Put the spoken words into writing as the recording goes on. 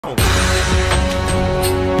Jerry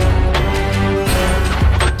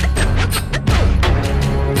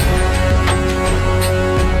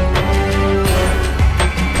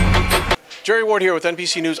Ward here with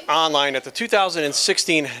NPC News Online at the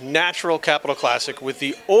 2016 Natural Capital Classic with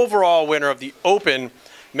the overall winner of the Open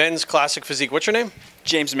Men's Classic Physique. What's your name?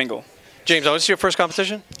 James Mingle. James, was this your first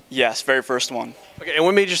competition? Yes, very first one. Okay, and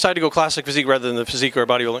what made you decide to go Classic Physique rather than the Physique or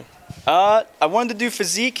bodybuilding? I wanted to do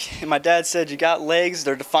Physique, and my dad said, you got legs,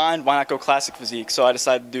 they're defined, why not go Classic Physique? So I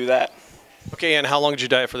decided to do that. Okay, and how long did you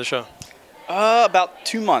diet for the show? About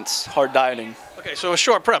 2 months, hard dieting. Okay, so a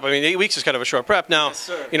short prep. I mean, 8 weeks is kind of a short prep. Now, Yes,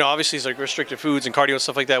 sir. you know, obviously it's like restricted foods and cardio and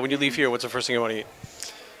stuff like that. When you leave here, what's the first thing you want to eat?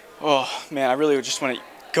 Oh, man, I really just want to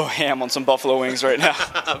go ham on some buffalo wings right now.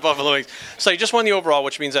 Buffalo wings. So you just won the overall,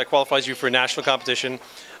 which means that qualifies you for a national competition.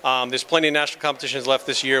 There's plenty of national competitions left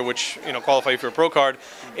this year, which qualify you for a pro card.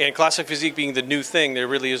 And Classic Physique being the new thing, there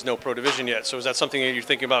really is no pro division yet. So is that something that you're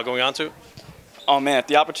thinking about going on to? Oh, man, if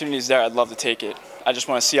the opportunity is there, I'd love to take it. I just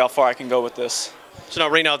want to see how far I can go with this. So now,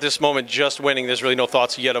 right now, at this moment, just winning, there's really no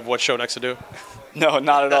thoughts yet of what show next to do? No,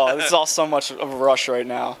 not at all. This is all so much of a rush right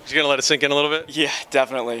now. You're going to let it sink in a little bit? Yeah,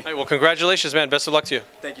 definitely. All right, well, congratulations, man. Best of luck to you.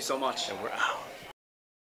 Thank you so much. And we're out.